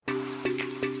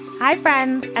Hi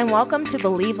friends, and welcome to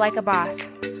Believe Like a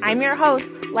Boss. I'm your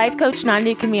host, life coach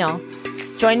Nandi Camille.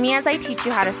 Join me as I teach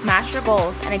you how to smash your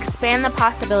goals and expand the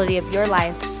possibility of your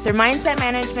life through mindset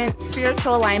management,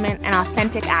 spiritual alignment, and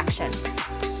authentic action.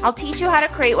 I'll teach you how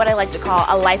to create what I like to call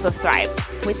a life of thrive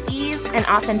with ease and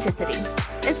authenticity.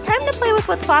 It's time to play with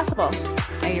what's possible.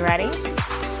 Are you ready?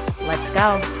 Let's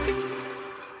go.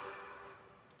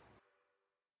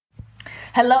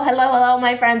 Hello,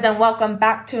 my friends, and welcome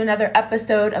back to another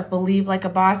episode of Believe Like a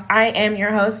Boss. I am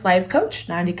your host, life coach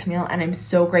Nandi Camille, and I'm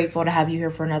so grateful to have you here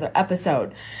for another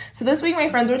episode. So this week, my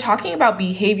friends, we're talking about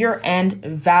behavior and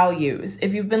values.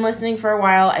 If you've been listening for a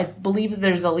while, I believe that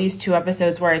there's at least 2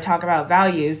 episodes where I talk about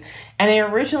values. And I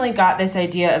originally got this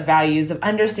idea of values, of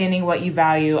understanding what you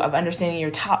value, of understanding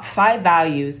your top 5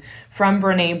 values from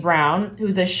Brené Brown,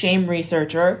 who's a shame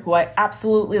researcher who I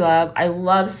absolutely love. I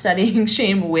love studying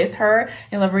shame with her.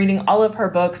 I love reading all of her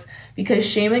books because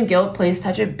shame and guilt plays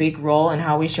such a big role in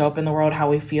how we show up in the world, how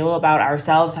we feel about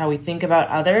ourselves, how we think about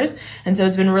others. And so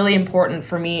it's been really important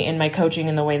for me in my coaching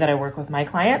and the way that I work with my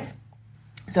clients.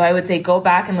 So I would say go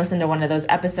back and listen to one of those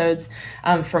episodes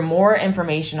for more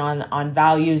information on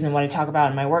values and what I talk about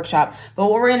in my workshop. But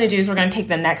what we're going to do is we're going to take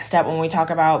the next step when we talk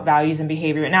about values and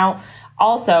behavior. Now,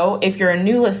 also, if you're a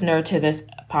new listener to this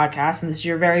podcast and this is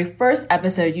your very first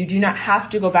episode, you do not have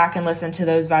to go back and listen to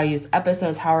those values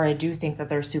episodes. However, I do think that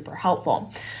they're super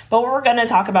helpful. But what we're going to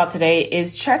talk about today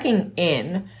is checking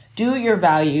in. Do your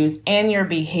values and your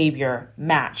behavior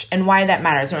match and why that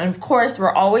matters? And of course,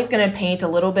 we're always going to paint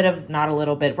we're going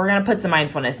to put some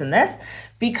mindfulness in this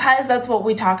because that's what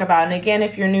we talk about. And again,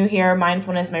 if you're new here,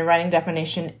 mindfulness, my writing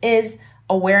definition is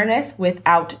awareness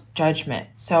without judgment.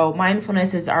 So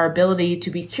mindfulness is our ability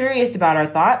to be curious about our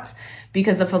thoughts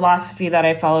because the philosophy that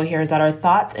I follow here is that our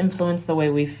thoughts influence the way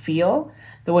we feel.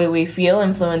 The way we feel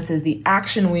influences the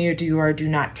action we do or do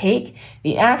not take.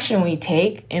 The action we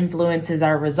take influences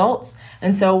our results.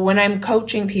 And so when I'm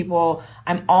coaching people,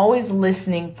 I'm always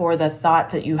listening for the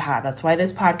thoughts that you have. That's why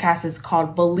this podcast is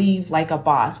called Believe Like a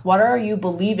Boss. What are you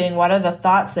believing? What are the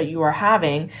thoughts that you are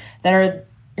having that are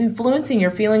influencing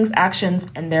your feelings, actions,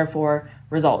 and therefore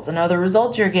results? And are the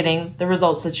results you're getting the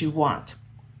results that you want?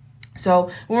 So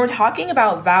when we're talking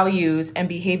about values and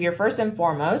behavior, first and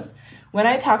foremost, when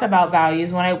I talk about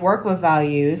values, when I work with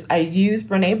values, I use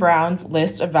Brené Brown's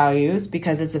list of values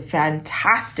because it's a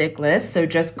fantastic list. So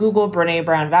just Google Brené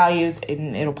Brown values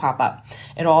and it'll pop up.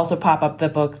 It'll also pop up the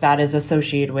book that is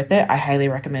associated with it. I highly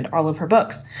recommend all of her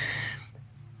books.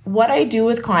 What I do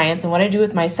with clients and what I do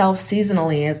with myself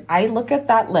seasonally is I look at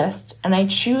that list and I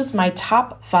choose my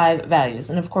top 5 values.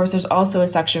 And of course, there's also a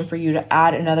section for you to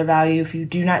add another value if you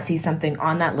do not see something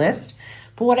on that list.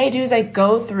 But what I do is I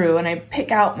go through and I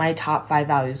pick out my top 5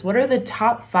 values. What are the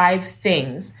top 5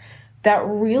 things that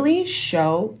really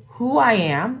show who I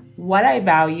am, what I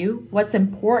value, what's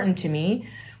important to me,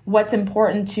 what's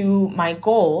important to my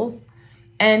goals,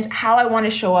 and how I want to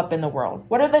show up in the world?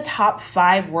 What are the top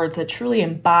 5 words that truly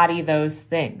embody those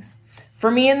things?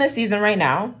 For me in this season right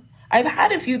now, I've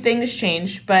had a few things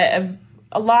change, but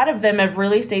a lot of them have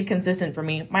really stayed consistent for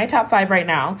me. My top 5 right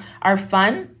now are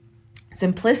fun,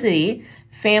 simplicity,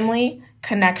 family,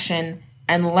 connection,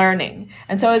 and learning.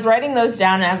 And so I was writing those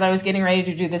down as I was getting ready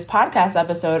to do this podcast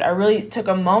episode. I really took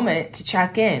a moment to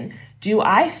check in. Do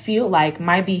I feel like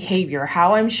my behavior,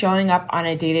 how I'm showing up on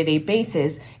a day-to-day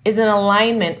basis, is in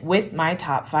alignment with my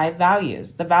top 5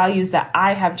 values, the values that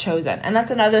I have chosen? And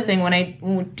that's another thing. When I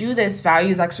do this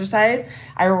values exercise,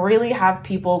 I really have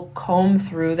people comb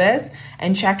through this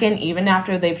and check in even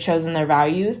after they've chosen their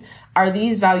values. Are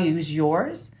these values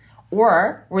yours?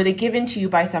 Or were they given to you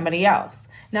by somebody else?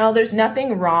 Now, there's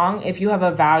nothing wrong if you have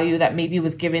a value that maybe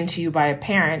was given to you by a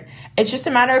parent. It's just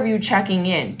a matter of you checking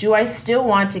in. Do I still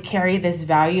want to carry this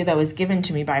value that was given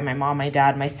to me by my mom, my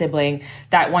dad, my sibling,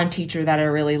 that one teacher that I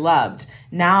really loved?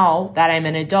 Now that I'm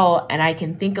an adult and I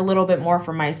can think a little bit more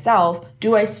for myself,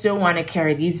 do I still want to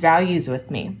carry these values with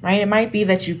me, right? It might be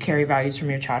that you carry values from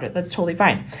your childhood. That's totally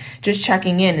fine. Just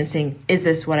checking in and saying, is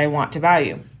this what I want to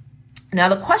value? Now,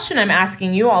 the question I'm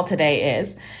asking you all today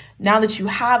is, now that you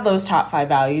have those top 5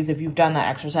 values, if you've done that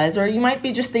exercise, or you might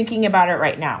be just thinking about it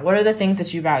right now, what are the things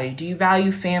that you value? Do you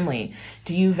value family?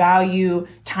 Do you value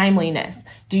timeliness?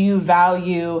 Do you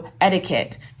value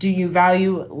etiquette? Do you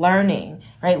value learning,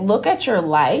 right? Look at your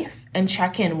life and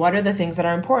check in. What are the things that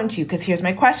are important to you? Because here's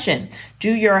my question.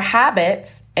 Do your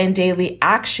habits and daily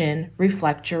action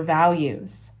reflect your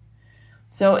values?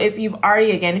 So if you've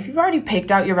already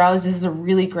picked out your values, this is a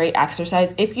really great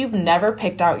exercise. If you've never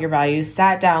picked out your values,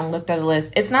 sat down, looked at a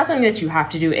list, it's not something that you have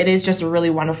to do. It is just a really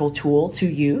wonderful tool to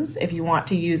use if you want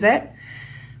to use it.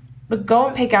 But go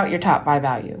and pick out your top 5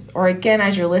 values. Or again,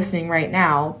 as you're listening right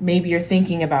now, maybe you're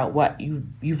thinking about what you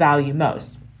value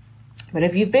most. But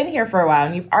if you've been here for a while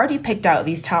and you've already picked out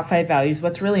these top 5 values,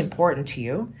 what's really important to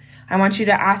you, I want you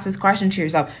to ask this question to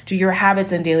yourself. Do your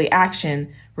habits and daily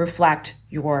action reflect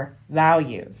your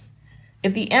values?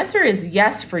 If the answer is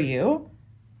yes for you,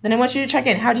 then I want you to check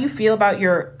in. How do you feel about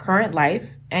your current life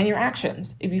and your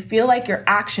actions? If you feel like your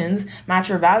actions match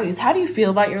your values, how do you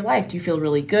feel about your life? Do you feel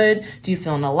really good? Do you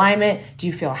feel in alignment? Do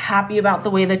you feel happy about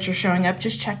the way that you're showing up?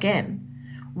 Just check in.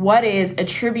 What is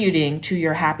attributing to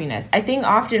your happiness? I think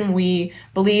often we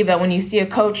believe that when you see a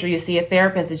coach or you see a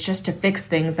therapist, it's just to fix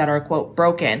things that are, quote,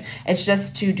 broken. It's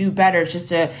just to do better. It's just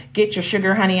to get your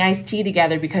sugar honey iced tea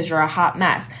together because you're a hot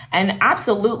mess. And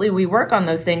absolutely, we work on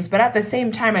those things. But at the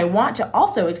same time, I want to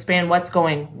also expand what's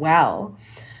going well.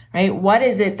 Right? What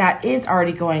is it that is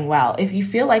already going well? If you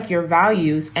feel like your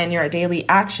values and your daily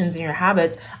actions and your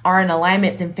habits are in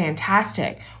alignment, then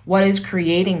fantastic. What is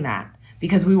creating that?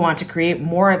 Because we want to create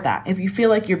more of that. If you feel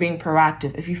like you're being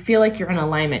proactive, if you feel like you're in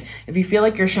alignment, if you feel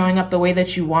like you're showing up the way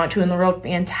that you want to in the world,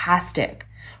 fantastic.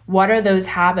 What are those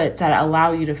habits that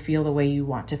allow you to feel the way you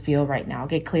want to feel right now?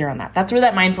 Get clear on that. That's where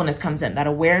that mindfulness comes in, that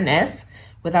awareness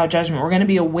without judgment. We're going to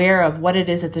be aware of what it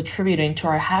is that's attributing to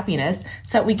our happiness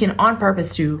so that we can on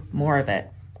purpose do more of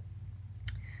it.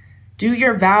 Do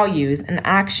your values and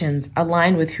actions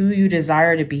align with who you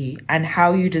desire to be and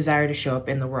how you desire to show up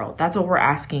in the world? That's what we're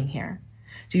asking here.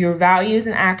 Do your values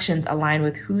and actions align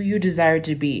with who you desire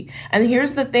to be? And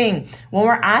here's the thing. When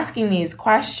we're asking these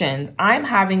questions, I'm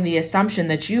having the assumption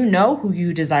that you know who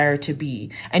you desire to be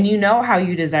and you know how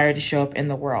you desire to show up in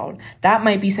the world. That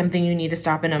might be something you need to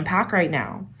stop and unpack right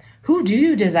now. Who do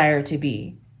you desire to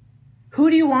be? Who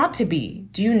do you want to be?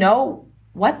 Do you know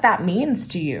what that means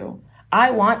to you?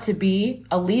 I want to be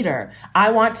a leader.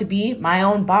 I want to be my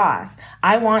own boss.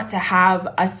 I want to have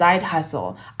a side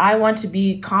hustle. I want to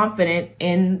be confident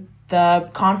in the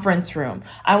conference room.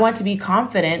 I want to be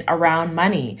confident around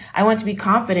money. I want to be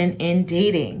confident in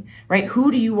dating, right?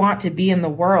 Who do you want to be in the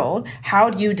world? How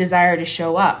do you desire to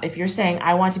show up? If you're saying,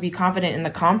 I want to be confident in the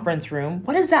conference room,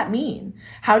 what does that mean?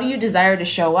 How do you desire to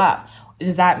show up?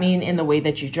 Does that mean in the way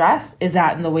that you dress? Is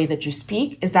that in the way that you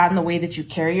speak? Is that in the way that you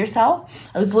carry yourself?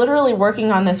 I was literally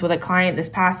working on this with a client this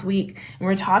past week, and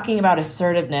we're talking about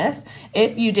assertiveness.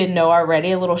 If you didn't know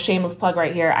already, a little shameless plug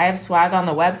right here. I have swag on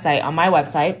my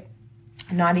website,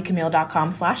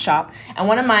 nandicamille.com/shop. And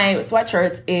one of my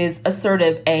sweatshirts is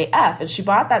assertive AF. And she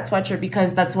bought that sweatshirt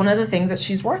because that's one of the things that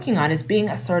she's working on is being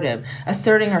assertive,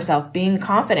 asserting herself, being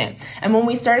confident. And when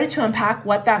we started to unpack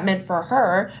what that meant for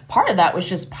her, part of that was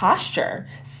just posture,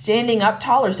 standing up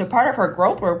taller. So part of her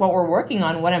growth work, what we're working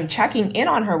on, what I'm checking in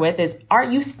on her with is, are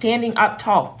you standing up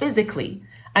tall physically?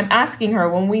 I'm asking her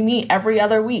when we meet every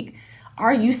other week,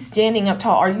 are you standing up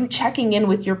tall? Are you checking in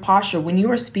with your posture when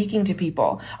you are speaking to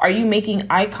people? Are you making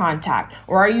eye contact?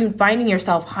 Or are you finding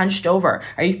yourself hunched over?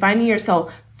 Are you finding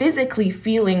yourself physically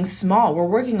feeling small? We're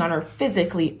working on her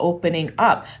physically opening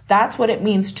up. That's what it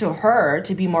means to her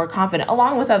to be more confident,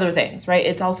 along with other things, right?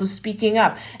 It's also speaking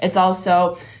up. It's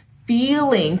also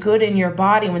feeling good in your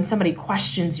body when somebody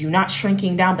questions you, not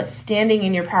shrinking down, but standing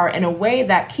in your power in a way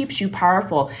that keeps you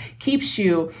powerful, keeps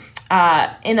you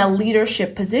in a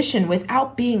leadership position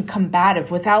without being combative,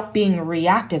 without being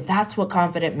reactive. That's what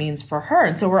confident means for her.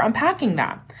 And so we're unpacking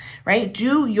that, right?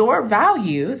 Do your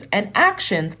values and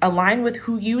actions align with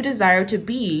who you desire to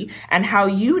be and how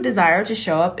you desire to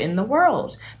show up in the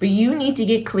world? But you need to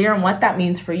get clear on what that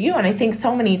means for you. And I think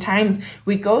so many times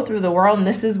we go through the world, and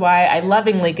this is why I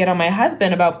lovingly get on my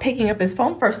husband about picking up his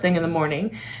phone first thing in the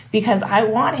morning, because I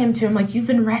want him to, I'm like, you've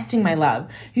been resting, my love.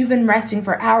 You've been resting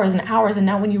for hours and hours. And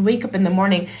now when you wake up in the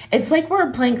morning, it's like we're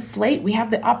a blank slate. We have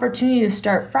the opportunity to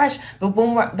start fresh. But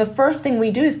when the first thing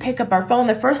we do is pick up our phone,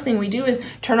 the first thing we do is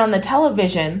turn on the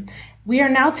television, we are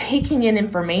now taking in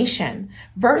information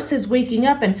versus waking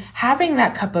up and having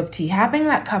that cup of tea, having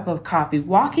that cup of coffee,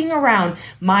 walking around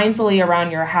mindfully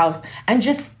around your house and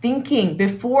just thinking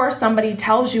before somebody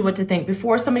tells you what to think,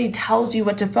 before somebody tells you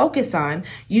what to focus on,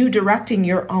 you directing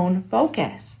your own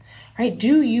focus, right?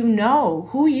 Do you know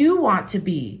who you want to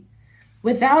be?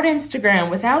 Without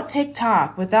Instagram, without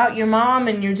TikTok, without your mom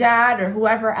and your dad or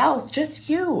whoever else, just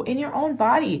you in your own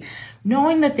body,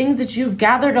 knowing the things that you've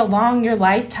gathered along your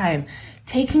lifetime,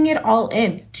 taking it all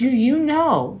in. Do you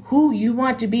know who you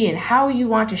want to be and how you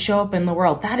want to show up in the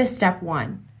world? That is step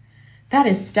one. That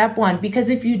is step one, because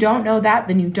if you don't know that,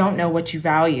 then you don't know what you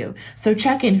value. So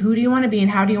check in, who do you want to be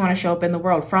and how do you want to show up in the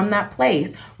world? From that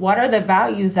place, what are the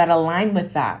values that align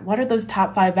with that? What are those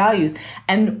top 5 values?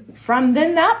 And from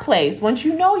then that place, once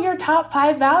you know your top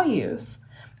 5 values,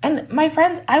 And my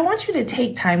friends, I want you to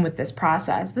take time with this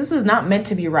process. This is not meant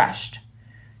to be rushed.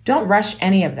 Don't rush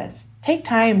any of this. Take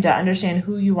time to understand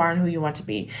who you are and who you want to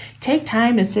be. Take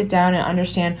time to sit down and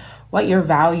understand what your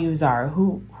values are,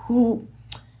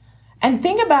 and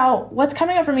think about what's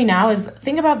coming up for me now is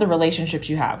think about the relationships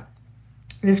you have.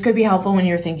 This could be helpful when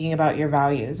you're thinking about your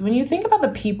values. When you think about the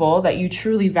people that you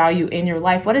truly value in your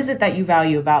life, what is it that you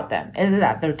value about them? Is it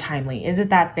that they're timely? Is it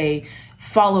that they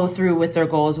follow through with their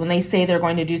goals? When they say they're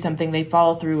going to do something, they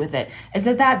follow through with it. Is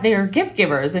it that they're gift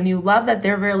givers and you love that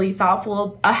they're really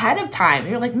thoughtful ahead of time?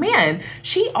 You're like, man,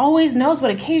 she always knows what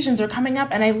occasions are coming up.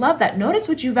 And I love that. Notice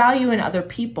what you value in other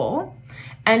people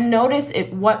and notice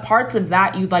what parts of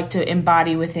that you'd like to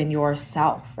embody within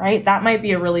yourself, right? That might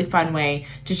be a really fun way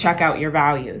to check out your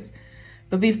values.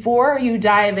 But before you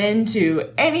dive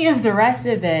into any of the rest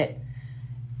of it,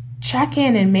 check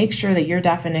in and make sure that your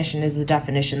definition is the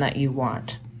definition that you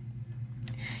want.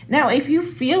 Now, if you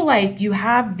feel like you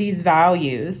have these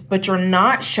values, but you're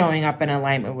not showing up in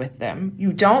alignment with them,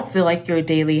 you don't feel like your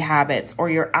daily habits or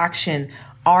your action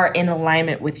are in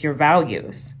alignment with your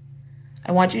values,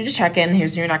 I want you to check in.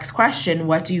 Here's your next question.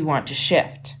 What do you want to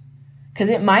shift? Because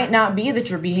it might not be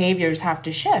that your behaviors have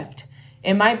to shift.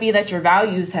 It might be that your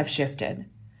values have shifted,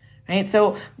 right?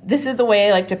 So this is the way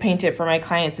I like to paint it for my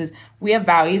clients is we have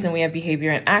values and we have behavior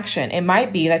and action. It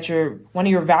might be that one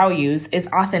of your values is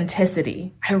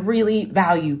authenticity. I really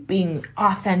value being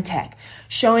authentic,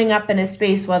 showing up in a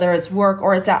space, whether it's work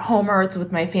or it's at home or it's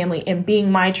with my family, and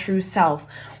being my true self.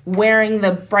 Wearing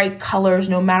the bright colors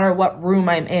no matter what room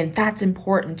I'm in. That's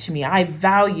important to me. I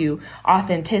value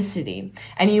authenticity.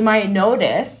 And you might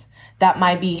notice that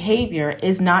my behavior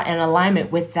is not in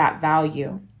alignment with that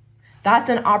value.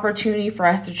 That's an opportunity for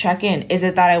us to check in. Is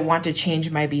it that I want to change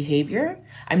my behavior?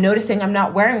 I'm noticing I'm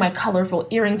not wearing my colorful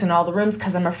earrings in all the rooms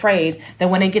because I'm afraid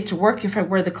that when I get to work, if I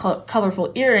wear the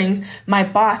colorful earrings, my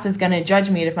boss is going to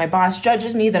judge me. And if my boss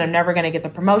judges me, then I'm never going to get the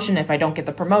promotion. If I don't get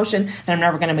the promotion, then I'm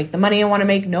never going to make the money I want to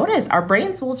make. Notice our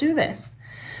brains will do this.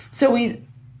 So we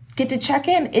get to check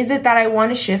in. Is it that I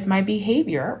want to shift my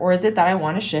behavior or is it that I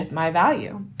want to shift my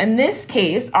value? In this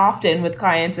case, often with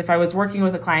clients, if I was working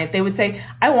with a client, they would say,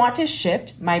 I want to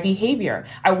shift my behavior.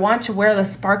 I want to wear the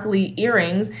sparkly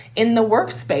earrings in the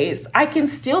workspace. I can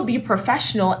still be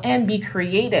professional and be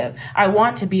creative. I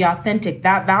want to be authentic.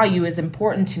 That value is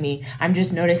important to me. I'm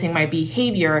just noticing my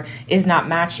behavior is not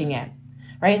matching it.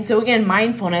 Right? And so again,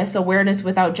 mindfulness, awareness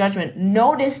without judgment.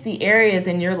 Notice the areas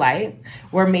in your life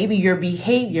where maybe your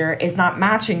behavior is not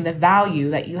matching the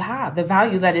value that you have, the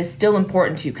value that is still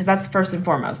important to you, because that's first and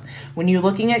foremost. When you're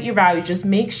looking at your values, just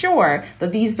make sure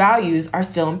that these values are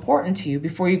still important to you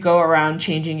before you go around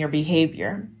changing your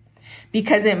behavior.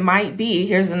 Because it might be,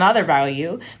 here's another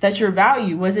value, that your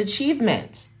value was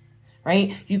achievement.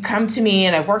 Right? You come to me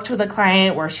and I've worked with a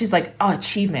client where she's like, oh,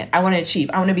 achievement. I want to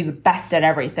achieve. I want to be the best at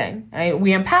everything. Right?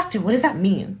 We unpacked it. What does that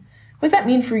mean? What does that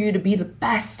mean for you to be the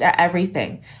best at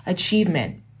everything?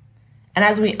 Achievement. And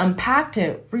as we unpacked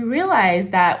it, we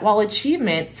realized that while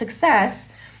achievement, success,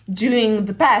 doing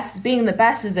the best, being the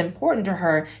best is important to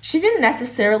her, she didn't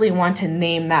necessarily want to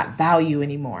name that value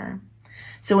anymore.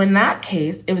 So in that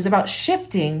case, it was about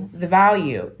shifting the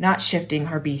value, not shifting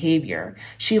her behavior.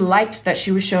 She liked that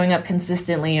she was showing up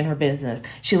consistently in her business.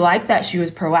 She liked that she was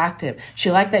proactive.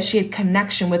 She liked that she had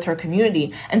connection with her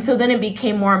community. And so then it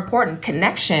became more important.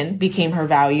 Connection became her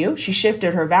value. She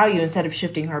shifted her value instead of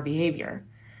shifting her behavior.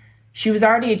 She was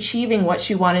already achieving what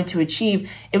she wanted to achieve.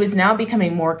 It was now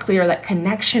becoming more clear that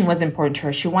connection was important to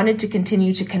her. She wanted to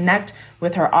continue to connect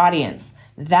with her audience.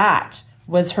 That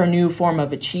was her new form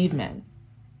of achievement.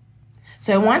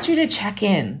 So I want you to check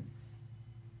in.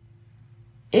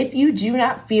 If you do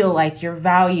not feel like your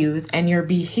values and your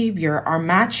behavior are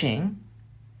matching,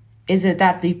 is it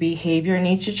that the behavior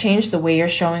needs to change, the way you're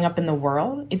showing up in the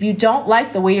world? If you don't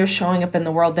like the way you're showing up in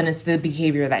the world, then it's the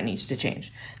behavior that needs to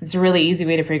change. It's a really easy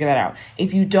way to figure that out.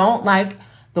 If you don't like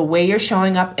the way you're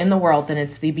showing up in the world, then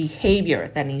it's the behavior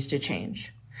that needs to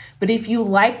change. But if you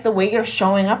like the way you're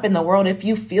showing up in the world, if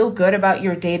you feel good about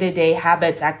your day-to-day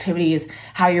habits, activities,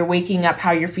 how you're waking up,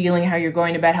 how you're feeling, how you're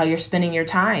going to bed, how you're spending your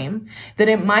time, then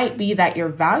it might be that your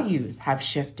values have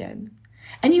shifted.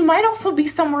 And you might also be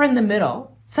somewhere in the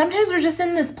middle. Sometimes we're just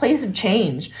in this place of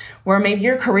change where maybe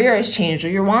your career has changed or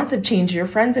your wants have changed, or your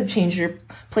friends have changed, or your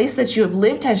place that you have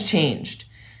lived has changed.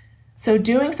 So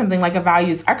doing something like a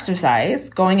values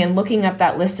exercise, going and looking up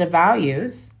that list of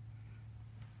values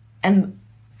and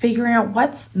figuring out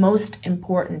what's most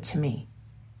important to me.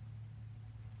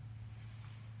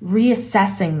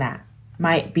 Reassessing that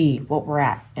might be what we're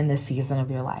at in this season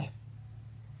of your life.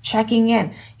 Checking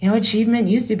in. Achievement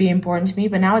used to be important to me,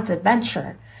 but now it's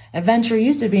adventure. Adventure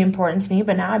used to be important to me,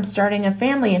 but now I'm starting a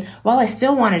family. And while I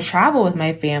still want to travel with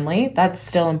my family, that's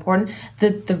still important.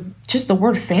 Just the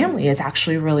word family is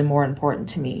actually really more important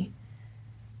to me.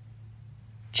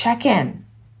 Check in.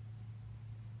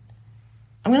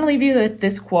 I'm going to leave you with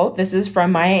this quote. This is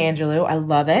from Maya Angelou. I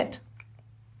love it.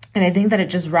 And I think that it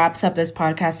just wraps up this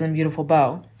podcast in a beautiful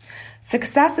bow.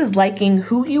 Success is liking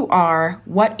who you are,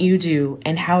 what you do,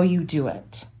 and how you do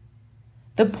it.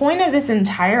 The point of this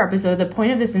entire episode, the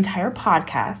point of this entire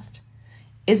podcast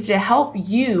is to help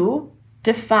you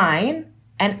define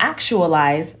and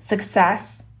actualize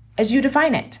success as you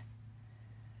define it.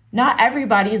 Not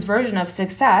everybody's version of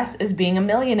success is being a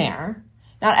millionaire.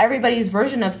 Not everybody's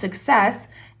version of success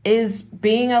is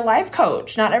being a life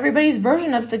coach. Not everybody's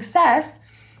version of success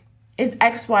is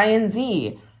X, Y, and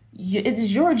Z.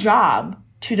 It's your job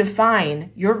to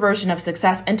define your version of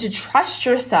success and to trust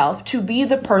yourself to be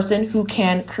the person who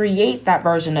can create that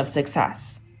version of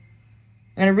success.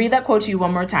 I'm going to read that quote to you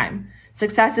one more time.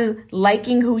 Success is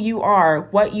liking who you are,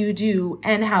 what you do,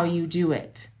 and how you do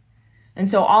it. And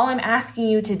so all I'm asking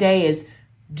you today is,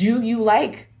 do you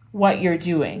like what you're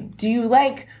doing? Do you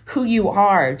like who you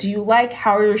are? Do you like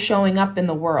how you're showing up in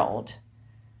the world?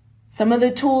 Some of the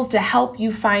tools to help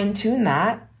you fine-tune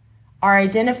that are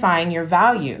identifying your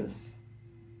values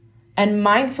and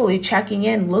mindfully checking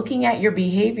in, looking at your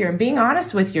behavior and being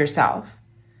honest with yourself.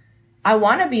 I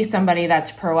want to be somebody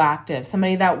that's proactive,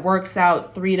 somebody that works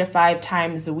out 3 to 5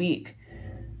 times a week.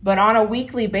 But on a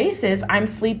weekly basis, I'm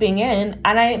sleeping in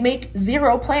and I make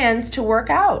 0 plans to work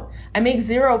out. I make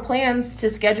 0 plans to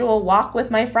schedule a walk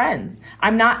with my friends.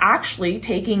 I'm not actually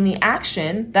taking the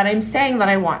action that I'm saying that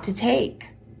I want to take.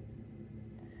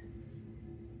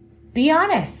 Be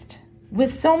honest.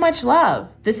 With so much love.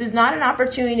 This is not an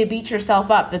opportunity to beat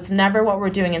yourself up. That's never what we're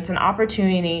doing. It's an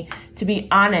opportunity to be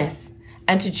honest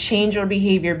and to change your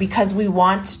behavior because we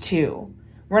want to.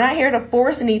 We're not here to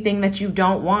force anything that you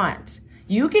don't want.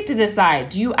 You get to decide,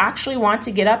 do you actually want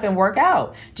to get up and work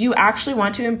out? Do you actually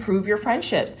want to improve your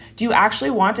friendships? Do you actually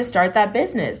want to start that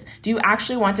business? Do you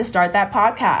actually want to start that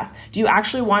podcast? Do you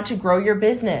actually want to grow your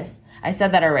business? I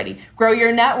said that already. Grow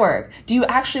your network. Do you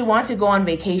actually want to go on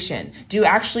vacation? Do you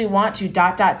actually want to ...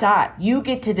 You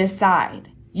get to decide.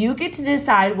 You get to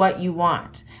decide what you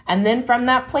want. And then from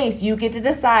that place, you get to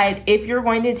decide if you're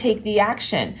going to take the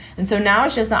action. And so now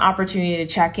it's just an opportunity to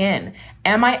check in.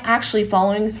 Am I actually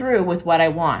following through with what I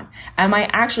want?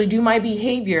 Do my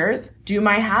behaviors, do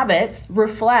my habits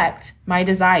reflect my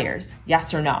desires?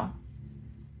 Yes or no?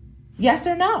 Yes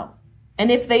or no? And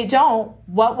if they don't,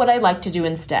 what would I like to do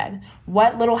instead?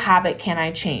 What little habit can I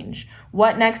change?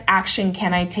 What next action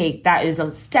can I take that is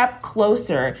a step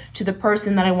closer to the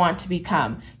person that I want to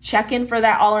become? Check in for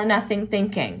that all or nothing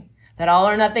thinking. That all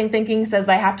or nothing thinking says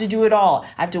I have to do it all.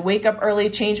 I have to wake up early,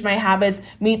 change my habits,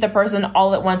 meet the person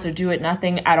all at once, or do it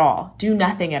nothing at all. Do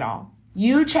nothing at all.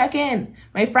 You check in.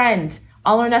 My friend,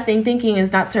 all or nothing thinking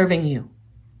is not serving you.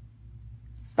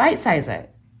 Bite-size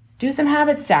it. Do some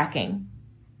habit stacking.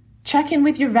 Check in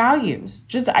with your values.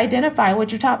 Just identify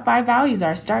what your top 5 values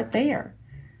are. Start there.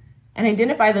 And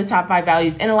identify those top 5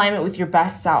 values in alignment with your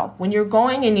best self. When you're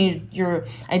going and you're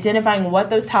identifying what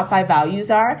those top 5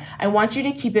 values are, I want you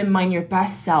to keep in mind your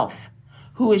best self,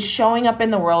 who is showing up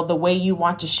in the world the way you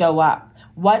want to show up.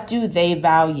 What do they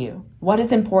value? What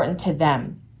is important to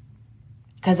them?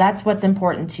 Because that's what's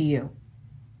important to you.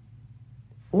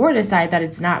 Or decide that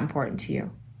it's not important to you.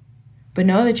 But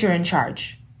know that you're in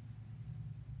charge.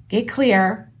 Get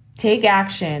clear, take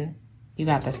action. You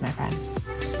got this, my friend.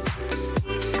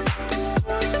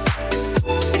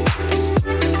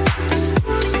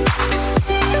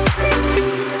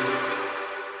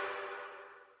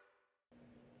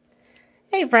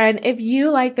 Hey friend, if you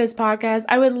like this podcast,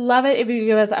 I would love it if you could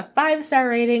give us a 5-star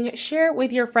rating, share it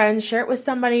with your friends, share it with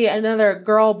somebody, another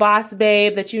girl boss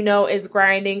babe that you know is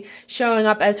grinding, showing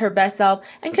up as her best self,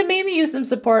 and could maybe use some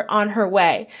support on her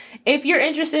way. If you're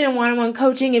interested in one-on-one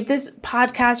coaching, if this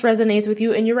podcast resonates with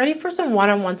you and you're ready for some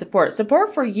one-on-one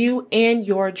support for you and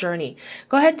your journey,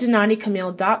 go ahead to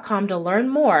nandicamille.com to learn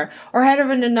more, or head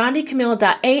over to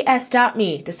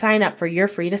nandicamille.as.me to sign up for your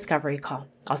free discovery call.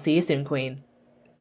 I'll see you soon, Queen.